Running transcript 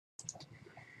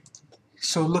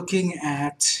So looking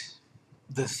at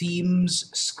the themes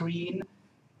screen,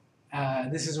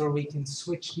 this is where we can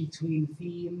switch between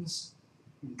themes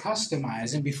and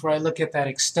customize. And before I look at that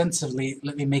extensively,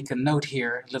 let me make a note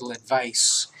here, a little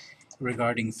advice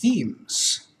regarding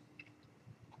themes.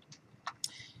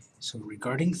 So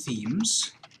regarding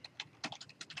themes,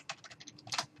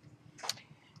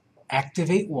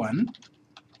 activate one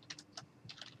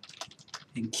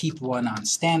and keep one on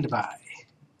standby.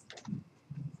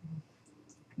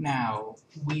 Now,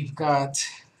 we've got,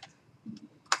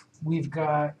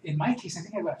 in my case, I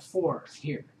think I've got 4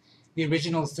 here. The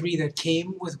original 3 that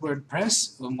came with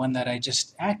WordPress and one that I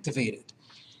just activated.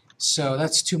 So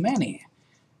that's too many.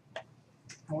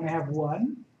 I want to have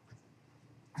 1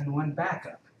 and 1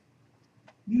 backup.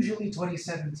 Usually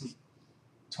 2017.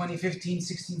 2015,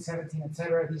 16, 17,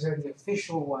 etc. These are the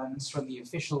official ones from the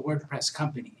official WordPress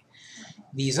company.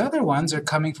 These other ones are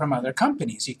coming from other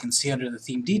companies. You can see under the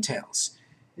theme details.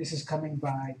 This is coming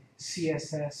by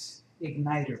CSS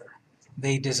Igniter.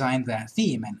 They designed that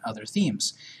theme and other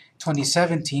themes.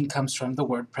 2017 comes from the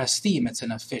WordPress theme. It's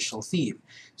an official theme.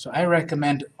 So I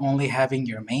recommend only having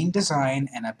your main design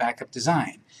and a backup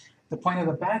design. The point of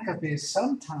the backup is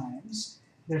sometimes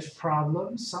there's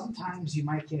problems. Sometimes you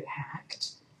might get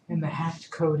hacked, and the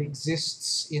hacked code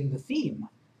exists in the theme.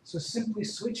 So simply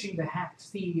switching the hacked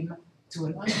theme to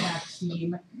an unhacked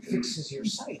theme fixes your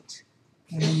site.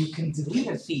 And then you can delete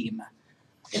a theme.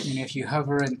 And if you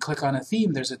hover and click on a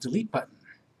theme, there's a delete button.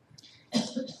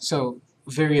 So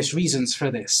various reasons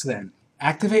for this then.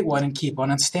 Activate one and keep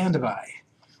one on standby.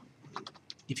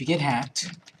 If you get hacked,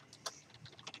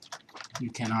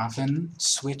 you can often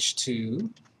switch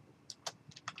to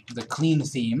the clean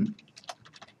theme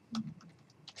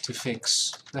to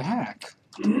fix the hack.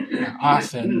 Now,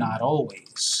 often, not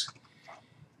always.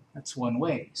 That's one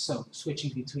way. So,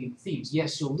 switching between themes.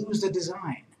 Yes, you'll lose the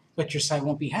design, but your site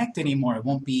won't be hacked anymore. It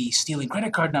won't be stealing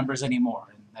credit card numbers anymore.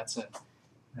 And that's a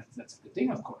good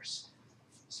thing, of course.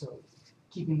 So,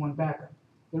 keeping one backup.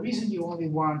 The reason you only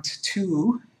want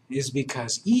 2 is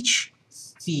because each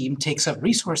theme takes up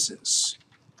resources.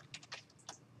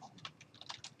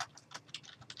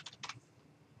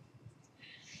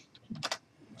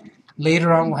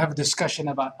 Later on, we'll have a discussion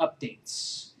about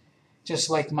updates. Just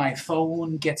like my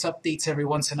phone gets updates every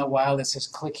once in a while, it says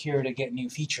click here to get new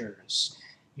features.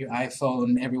 Your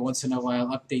iPhone every once in a while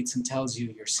updates and tells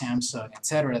you, your Samsung,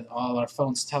 etc. All our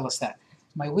phones tell us that.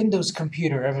 My Windows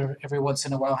computer every once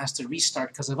in a while has to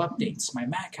restart because of updates. My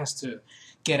Mac has to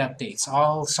get updates.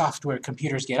 All software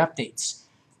computers get updates.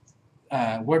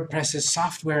 WordPress is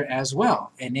software as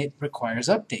well, and it requires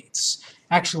updates.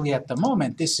 Actually, at the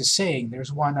moment, this is saying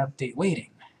there's 1 update waiting.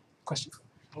 Question?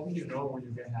 How will you know when you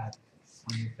get hacked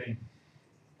on your thing?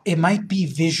 It might be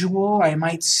visual. I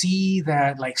might see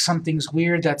that like something's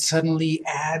weird, that suddenly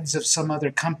ads of some other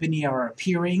company are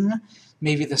appearing.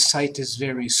 Maybe the site is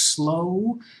very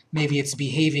slow. Maybe it's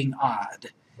behaving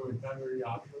odd. So it's not very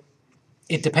obvious?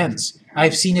 It depends.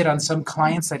 I've seen it on some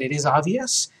clients that it is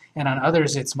obvious, and on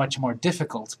others it's much more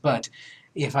difficult. But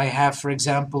if I have, for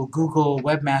example, Google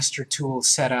Webmaster Tools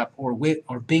set up or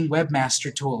Bing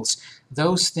Webmaster Tools,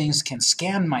 those things can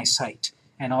scan my site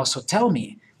and also tell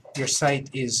me your site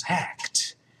is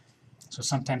hacked. So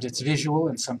sometimes it's visual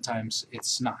and sometimes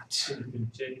it's not. So you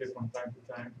can check it from time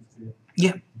to time to see it.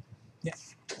 Yeah. Yeah.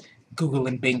 Google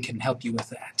and Bing can help you with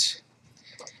that.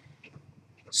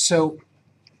 So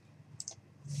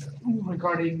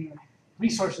regarding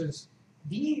resources,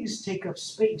 these take up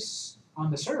space on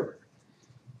the server.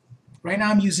 Right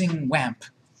now I'm using WAMP,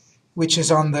 which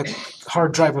is on the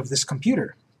hard drive of this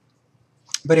computer.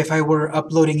 But if I were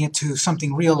uploading it to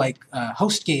something real like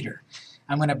HostGator,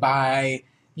 I'm going to buy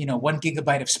 1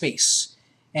 gigabyte of space.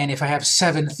 And if I have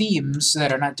 7 themes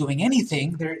that are not doing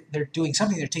anything, they're doing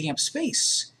something. They're taking up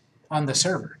space on the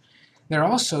server. They're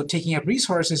also taking up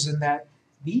resources in that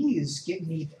these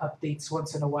need updates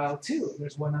once in a while too.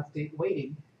 There's 1 update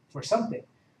waiting for something.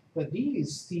 But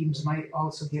these themes might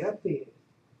also get updated.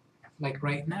 Like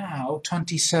right now,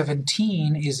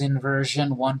 2017 is in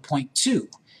version 1.2.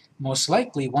 Most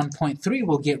likely 1.3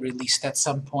 will get released at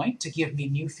some point to give me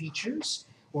new features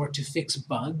or to fix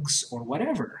bugs or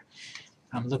whatever.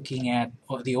 I'm looking at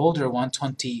the older one,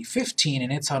 2015,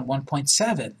 and it's on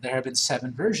 1.7. There have been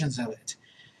 7 versions of it.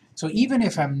 So even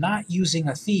if I'm not using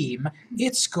a theme,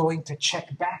 it's going to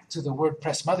check back to the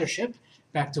WordPress mothership,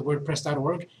 back to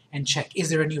WordPress.org, and check, is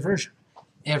there a new version?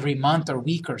 Every month or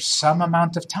week or some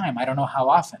amount of time. I don't know how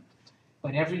often.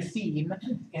 But every theme,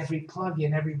 every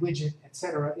plugin, every widget,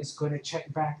 etc. is going to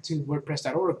check back to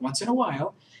WordPress.org once in a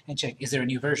while and check, is there a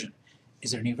new version?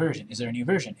 Is there a new version? Is there a new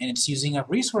version? And it's using up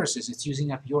resources. It's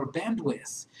using up your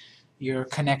bandwidth. your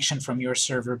connection from your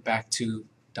server back to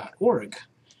 .org.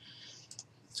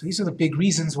 So these are the big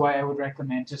reasons why I would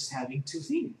recommend just having two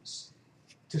themes,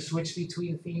 to switch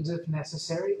between themes if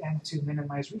necessary and to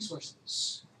minimize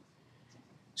resources.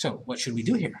 So what should we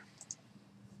do here?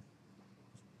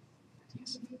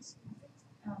 Yes.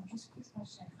 Just a quick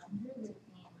question. Under the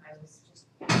theme I was just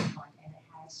clicking on, and it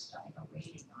has like a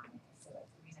rating on it. It said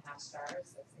like 3.5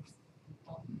 stars, like 6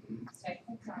 people. So I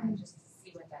clicked on it just to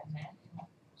see what that meant.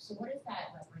 So what does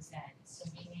that represent? So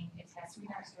meaning it has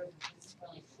 3.5 stars, which isn't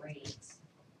really great.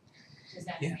 Does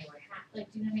that mean they were hacked?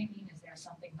 Like, do you know what I mean? Is there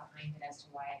something behind it as to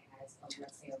why it has,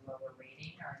 let's say, a lower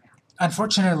rating or no?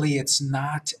 Unfortunately, it's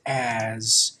not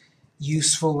as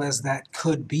useful as that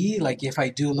could be. Like if I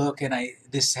do look and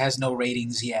this has no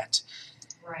ratings yet.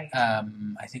 Right.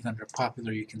 I think under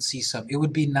popular you can see some. It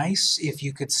would be nice if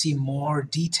you could see more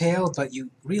detail, but you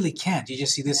really can't. You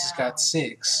just see this has got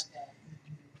 6.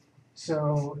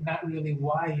 So not really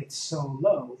why it's so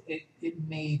low. It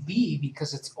may be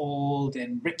because it's old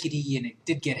and rickety and it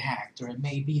did get hacked, or it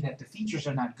may be that the features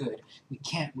are not good. We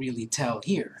can't really tell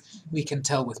here. We can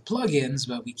tell with plugins,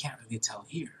 but we can't really tell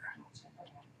here.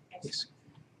 Yes.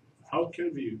 How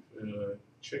can we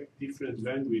check different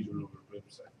language on our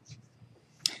website?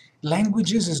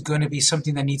 Languages is going to be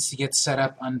something that needs to get set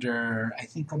up under, I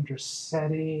think, under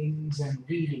settings and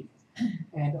reading,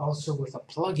 and also with a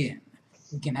plugin.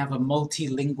 We can have a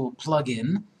multilingual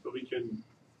plugin. So we can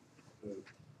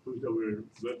put our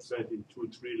website in 2 or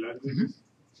 3 languages?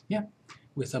 Yeah,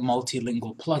 with a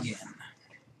multilingual plugin.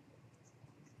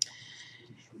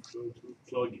 Go to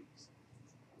plugins.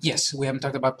 Yes, we haven't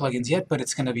talked about plugins yet, but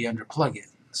it's going to be under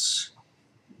plugins.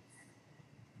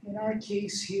 In our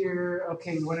case here,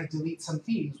 okay, we want to delete some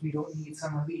themes. We don't need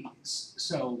some of these.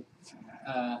 So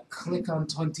click on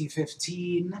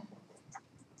 2015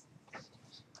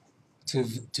 to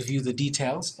view the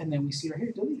details, and then we see right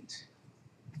here, delete.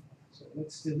 So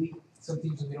let's delete some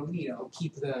themes that we don't need. I'll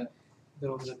keep the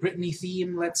Brittany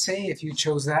theme, let's say, if you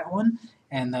chose that one,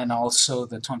 and then also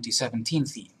the 2017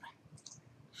 theme.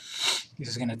 This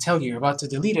is going to tell you you're about to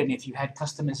delete it, and if you had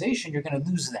customization, you're going to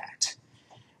lose that.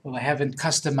 Well, I haven't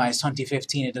customized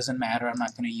 2015, it doesn't matter, I'm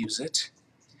not going to use it.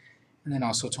 And then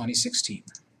also 2016.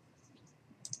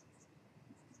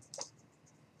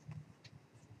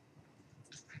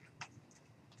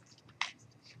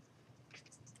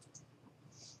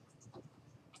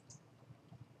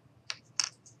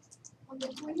 On the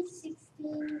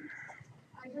 2016,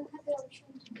 I don't have the option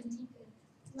to delete it.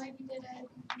 Might be that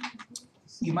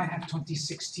You might have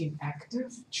 2016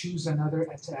 active. Choose another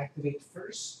to activate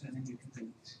first, and then you can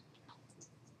delete.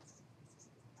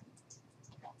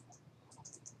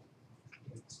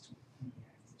 It's 20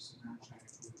 active, so now try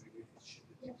to do it again. It should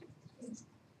be. Yep.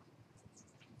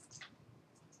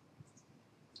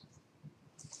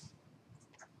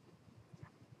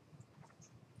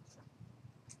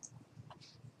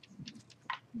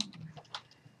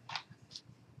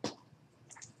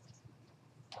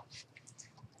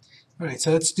 Alright,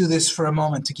 so let's do this for a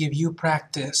moment to give you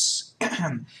practice.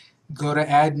 Go to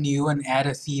Add New and add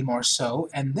a theme or so,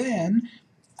 and then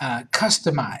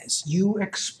customize. You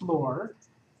explore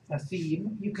a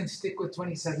theme. You can stick with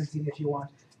 2017 if you want,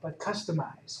 but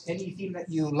customize. Any theme that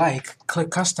you like, click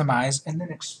Customize, and then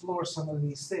explore some of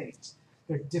these things.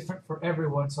 They're different for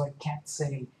everyone, so I can't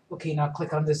say, okay, now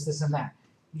click on this, this, and that.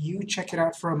 You check it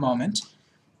out for a moment.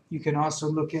 You can also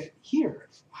look at here.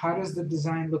 How does the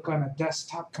design look on a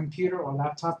desktop computer or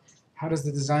laptop? How does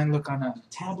the design look on a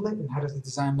tablet? And how does the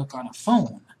design look on a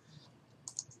phone?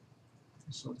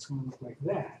 So it's going to look like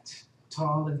that.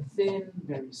 Tall and thin,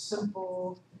 very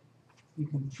simple. You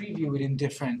can preview it in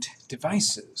different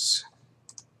devices.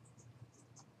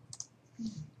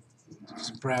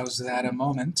 Just browse that a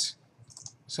moment.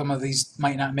 Some of these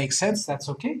might not make sense. That's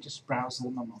okay. Just browse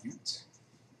them a moment.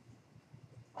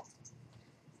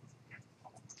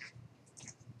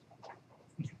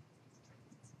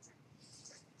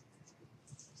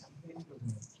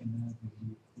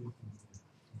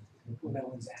 Well, that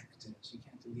one's active, so you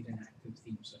can't delete an active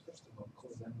theme. So first of all,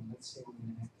 close that one. Let's say we're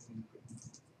going to activate Brittany.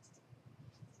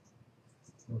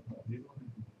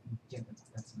 Yeah, but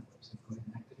that's not website. Go ahead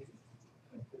and activate it.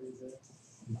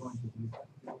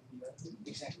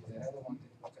 Exactly, the other one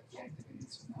that got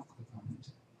deactivated. So now click on it,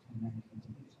 and then you can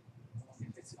delete it.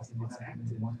 If it's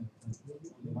active, one at a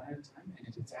time, and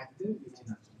if it's active, you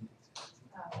cannot delete it.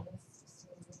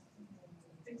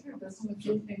 Picture doesn't look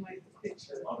anything like the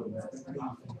picture.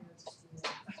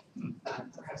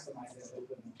 Customize it a little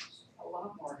bit more. A lot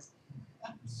more.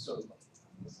 So,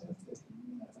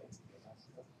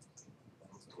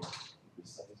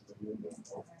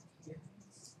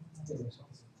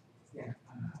 Yeah,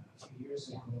 a few years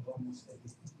ago, almost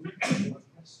every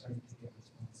WordPress started to get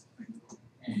responsive.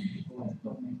 And people that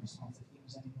don't make responsive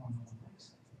themes anymore no one likes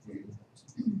it.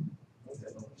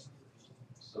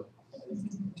 So.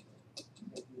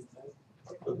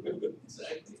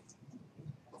 Exactly.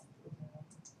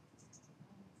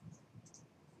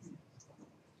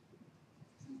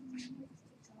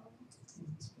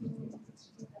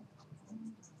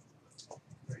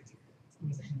 Right here. We're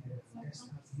looking at a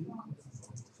desktop view of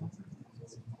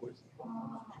the mobile phone.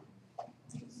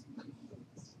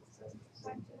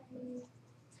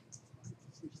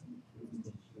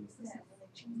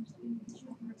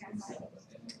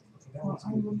 Well,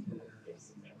 I looked at the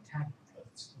tab.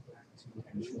 Let's go back to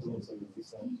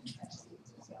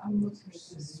actual. I'm looking at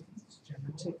this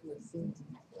particular thing,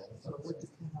 so it would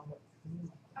depend on what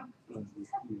theme.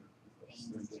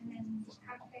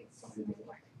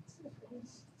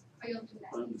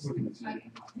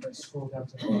 Scroll down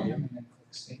to the bottom and then click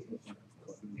save. If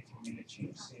you made a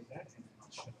change, save that, and then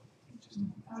it'll show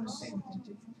you just save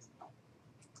it.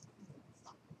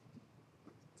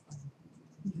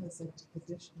 He has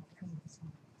additional things.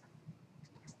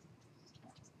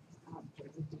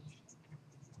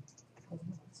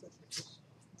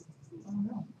 Oh,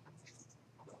 no.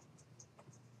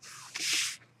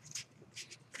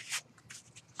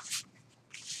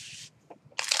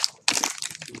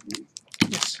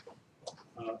 Yes.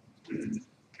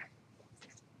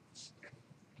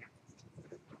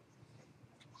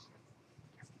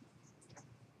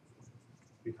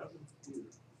 We haven't here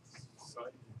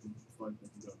cited and defined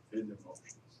the header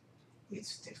options.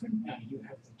 It's different. You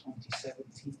have the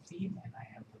 2017 theme, and I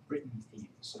have the Britain theme.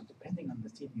 So depending on the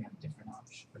theme, you have different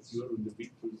options. But you're on the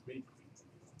Victor's Bakery.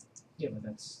 Yeah, but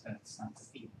that's not the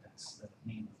theme. That's the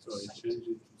name of So the I site. changed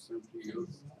it to something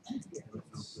else. Yeah, For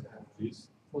let's, example, this.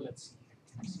 well, let's see here.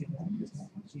 Can you see that?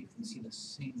 So you can see the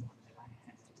same one that I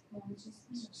had. Let's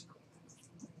just go back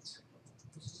to it.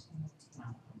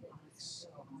 So,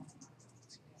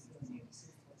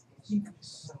 you can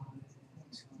decide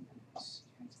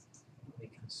we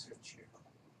can search here.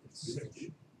 Let's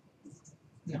search.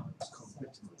 No, it's called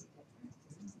Britain.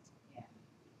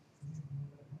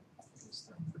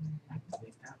 Just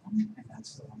activate that one, and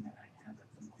that's the one that I have at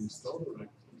the moment. Install or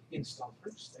Install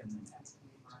first, and then activate.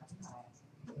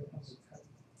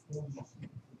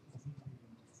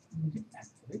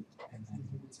 Activate, and then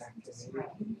it's activated.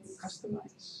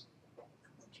 Customize.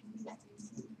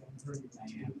 I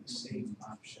have the same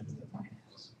option that mine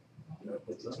has. yeah,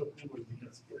 but it's okay with the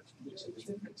Which is the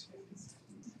difference.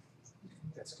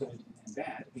 That's good and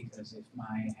bad, because if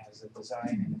mine has a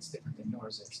design and it's different than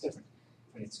yours, it's different.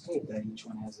 But it's good that each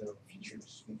one has their own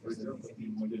features, For because then example, it can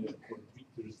be more for difficult.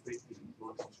 Victor's Bakery, you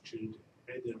want to change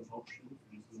the header option.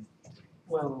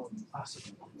 Well,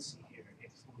 possibly, let's see here,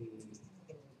 if we go to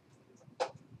header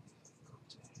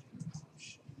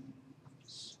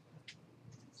options.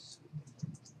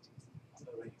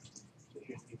 Oh, right, so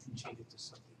here you can change it to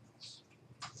something else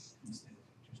instead of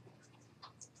just.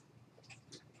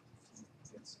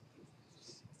 That's.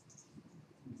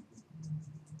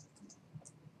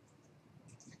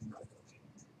 You can click OK.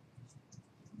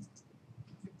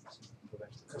 So go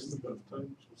back to Custom custom. have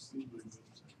time to see my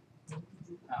website.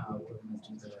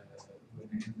 We're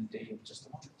gonna end the day in just a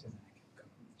moment, and then I can come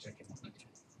check in more detail.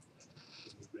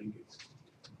 Can you bring it?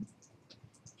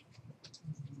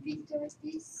 Victor,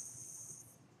 this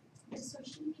the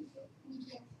social media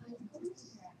icons. What are these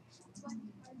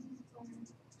for?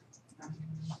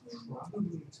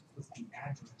 Probably to put the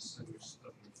address of your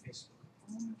Facebook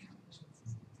account.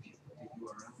 If you put the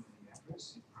URL and the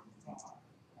address, it probably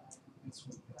that's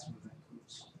where that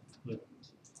goes.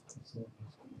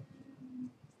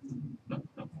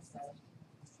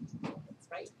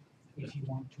 Right. If you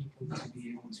want people to be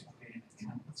able to create an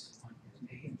account on your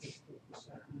page,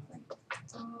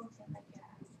 Oh, then like,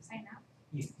 sign up.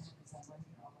 yes.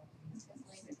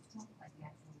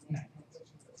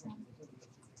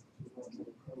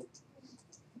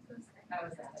 How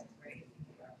was that? Great.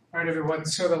 All right, everyone.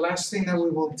 So the last thing that we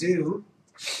will do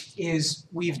is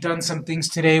we've done some things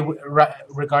today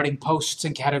regarding posts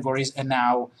and categories and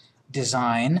now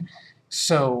design.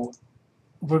 So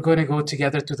we're going to go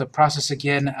together through the process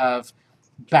again of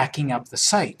backing up the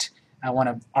site. I want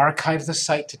to archive the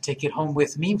site to take it home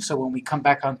with me, so when we come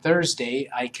back on Thursday,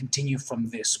 I continue from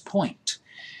this point.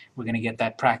 We're going to get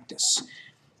that practice.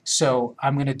 So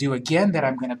I'm going to do again that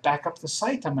I'm going to back up the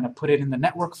site. I'm going to put it in the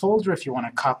network folder if you want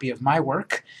a copy of my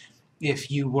work.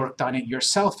 If you worked on it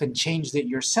yourself and changed it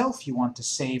yourself, you want to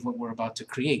save what we're about to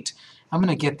create. I'm going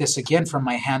to get this again from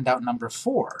my handout number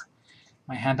 4.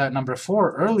 My handout number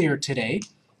 4, earlier today,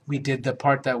 we did the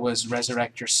part that was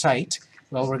resurrect your site.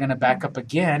 Well, we're going to back up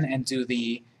again and do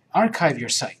the archive your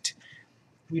site.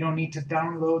 We don't need to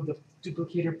download the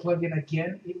duplicator plugin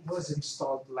again. It was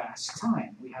installed last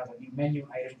time. We have a new menu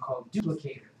item called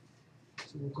duplicator.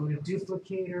 So we'll go to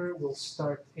duplicator, we'll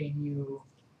start a new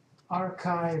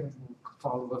archive, and we'll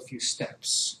follow a few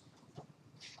steps.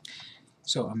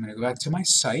 So I'm going to go back to my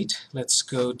site. Let's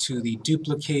go to the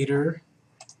duplicator.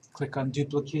 Click on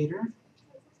duplicator.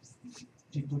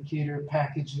 Duplicator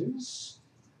packages.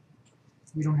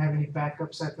 We don't have any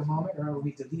backups at the moment, or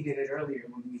we deleted it earlier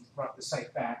when we brought the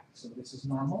site back, so this is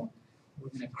normal. We're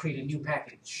going to create a new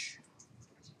package.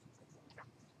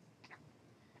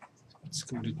 Let's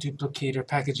go to duplicator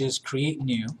packages, create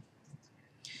new.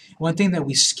 One thing that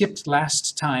we skipped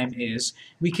last time is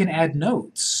we can add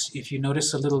notes. If you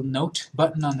notice a little note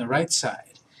button on the right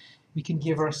side, we can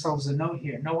give ourselves a note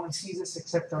here. No one sees this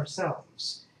except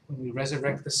ourselves. When we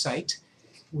resurrect the site,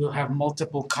 we'll have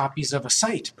multiple copies of a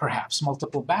site, perhaps,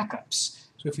 multiple backups.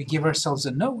 So if we give ourselves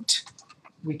a note,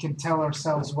 we can tell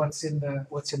ourselves what's in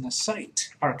the site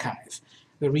archive.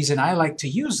 The reason I like to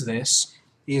use this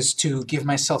is to give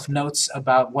myself notes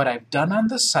about what I've done on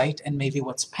the site and maybe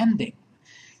what's pending.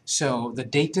 So the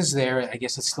date is there. I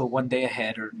guess it's still 1 day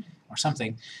ahead or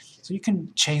something. So you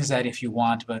can change that if you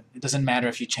want, but it doesn't matter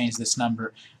if you change this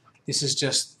number. This is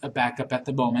just a backup at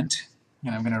the moment.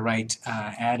 And I'm going to write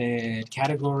added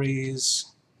categories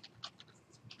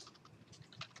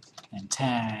and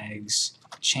tags,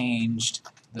 changed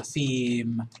the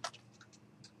theme,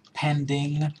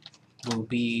 pending will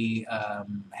be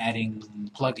adding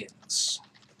plugins.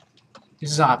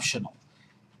 This is optional,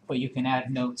 but you can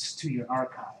add notes to your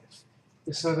archive.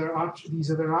 These other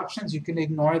options, you can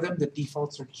ignore them. The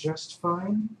defaults are just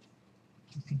fine.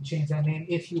 You can change that name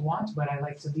if you want, but I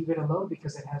like to leave it alone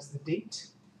because it has the date.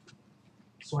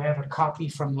 So I have a copy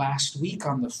from last week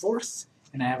on the 4th,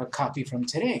 and I have a copy from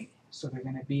today. So they're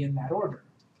going to be in that order,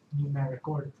 numeric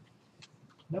order.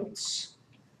 Notes.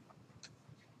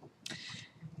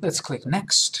 Let's click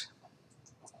Next.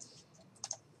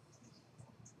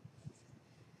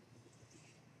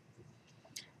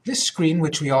 This screen,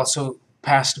 which we also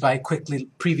passed by quickly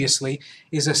previously,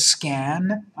 is a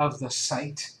scan of the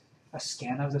site, a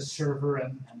scan of the server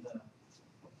and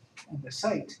the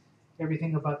site.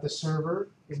 Everything about the server,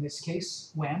 in this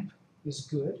case, WAMP, is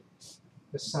good.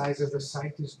 The size of the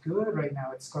site is good. Right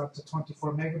now it's got to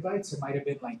 24 megabytes. It might have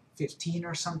been like 15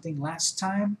 or something last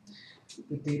time.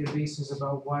 The database is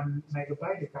about 1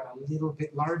 megabyte. It got a little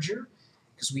bit larger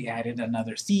because we added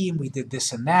another theme. We did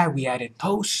this and that. We added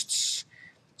posts.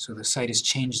 So the site has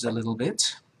changed a little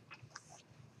bit.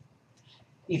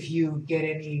 If you get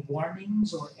any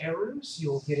warnings or errors,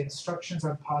 you'll get instructions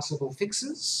on possible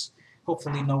fixes.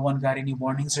 Hopefully no one got any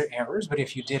warnings or errors, but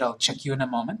if you did, I'll check you in a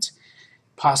moment.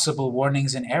 Possible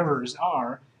warnings and errors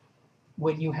are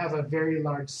when you have a very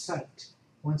large site.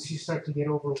 Once you start to get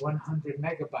over 100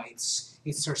 megabytes,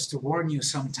 it starts to warn you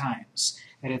sometimes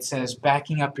that it says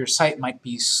backing up your site might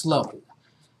be slow.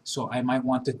 So I might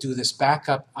want to do this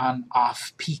backup on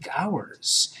off-peak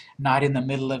hours, not in the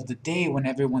middle of the day when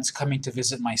everyone's coming to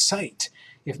visit my site.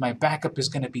 If my backup is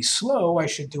going to be slow, I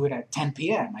should do it at 10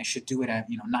 p.m. I should do it at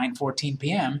 9:14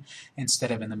 p.m.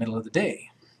 instead of in the middle of the day.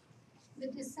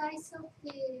 But the size of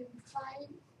the file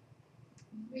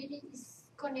really is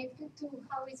connected to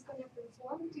how it's going to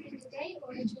perform during the day,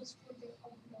 or it's just for the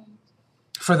upload?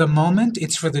 For the moment,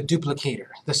 it's for the duplicator.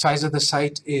 The size of the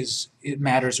site it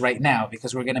matters right now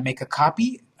because we're going to make a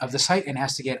copy of the site and it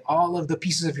has to get all of the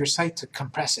pieces of your site to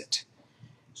compress it.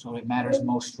 So it matters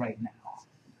most right now.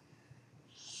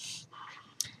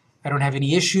 I don't have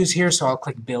any issues here, so I'll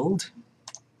click Build.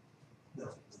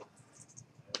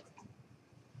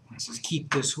 This is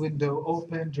keep this window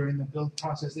open during the build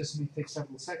process. This may take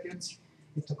several seconds.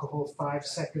 It took a whole 5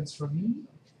 seconds for me.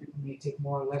 It may take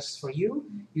more or less for you.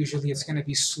 Usually it's going to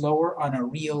be slower on a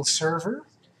real server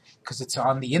because it's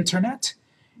on the internet.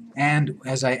 And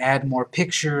as I add more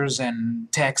pictures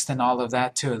and text and all of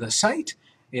that to the site,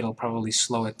 it'll probably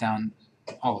slow it down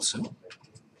also.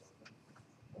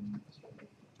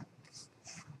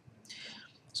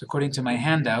 So according to my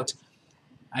handout,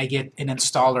 I get an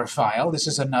installer file. This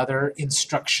is another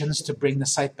instructions to bring the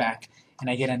site back. And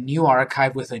I get a new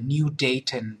archive with a new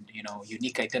date and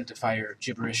unique identifier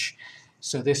gibberish.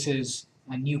 So this is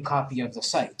a new copy of the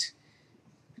site.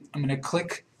 I'm going to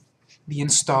click the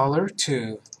installer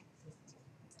to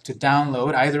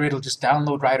download. Either it'll just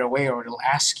download right away or it'll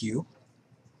ask you.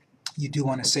 You do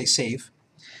want to say save.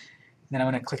 Then I'm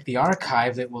going to click the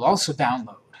archive that will also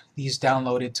download. These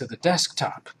downloaded to the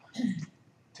desktop.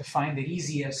 To find it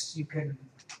easiest, you can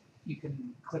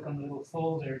click on the little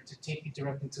folder to take you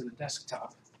directly to the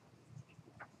desktop.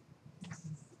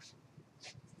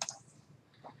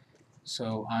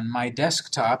 So on my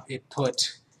desktop, it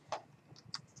put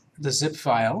the zip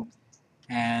file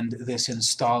and this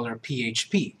installer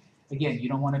PHP. Again, you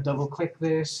don't want to double-click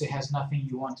this. It has nothing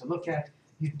you want to look at.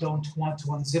 You don't want to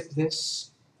unzip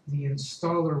this. The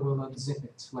installer will unzip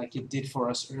it, like it did for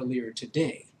us earlier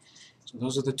today. So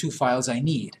those are the two files I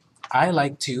need. I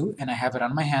like to, and I have it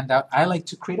on my handout, I like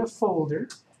to create a folder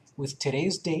with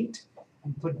today's date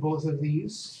and put both of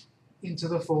these into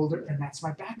the folder, and that's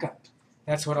my backup.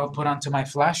 That's what I'll put onto my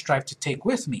flash drive to take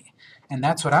with me. And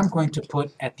that's what I'm going to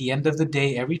put at the end of the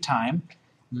day every time,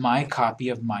 my copy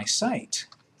of my site,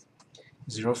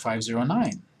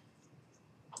 0509.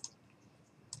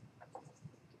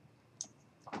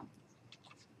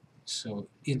 So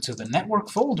into the network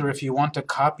folder, if you want a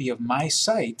copy of my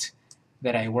site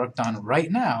that I worked on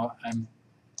right now, I'm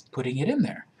putting it in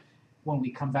there. When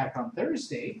we come back on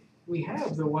Thursday, we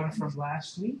have the one from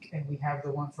last week and we have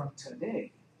the one from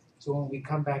today. So when we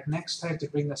come back next time to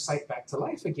bring the site back to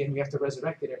life again, we have to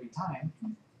resurrect it every time.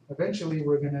 Eventually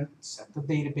we're going to set the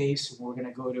database, and we're going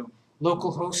to go to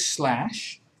localhost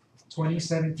 /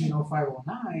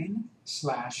 2017-0509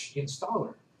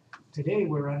 /installer. Today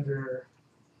we're under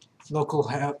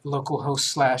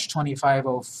localhost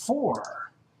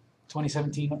 /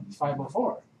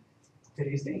 2017-504,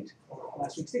 today's date, or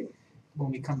last week's date. When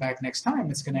we come back next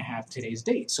time, it's going to have today's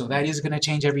date. So that is going to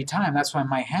change every time. That's why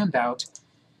my handout,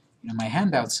 my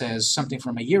handout says something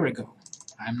from a year ago.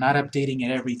 I'm not updating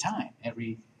it every time,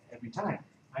 every time.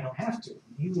 I don't have to.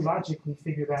 You logically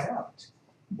figure that out.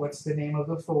 What's the name of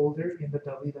the folder in the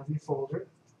www folder?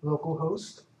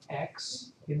 Localhost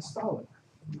X installer.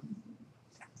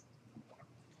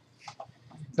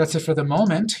 That's it for the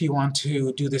moment. You want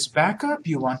to do this backup,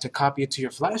 you want to copy it to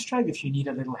your flash drive. If you need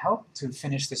a little help to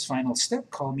finish this final step,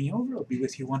 call me over. I'll be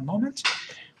with you one moment.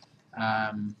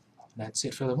 That's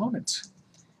it for the moment.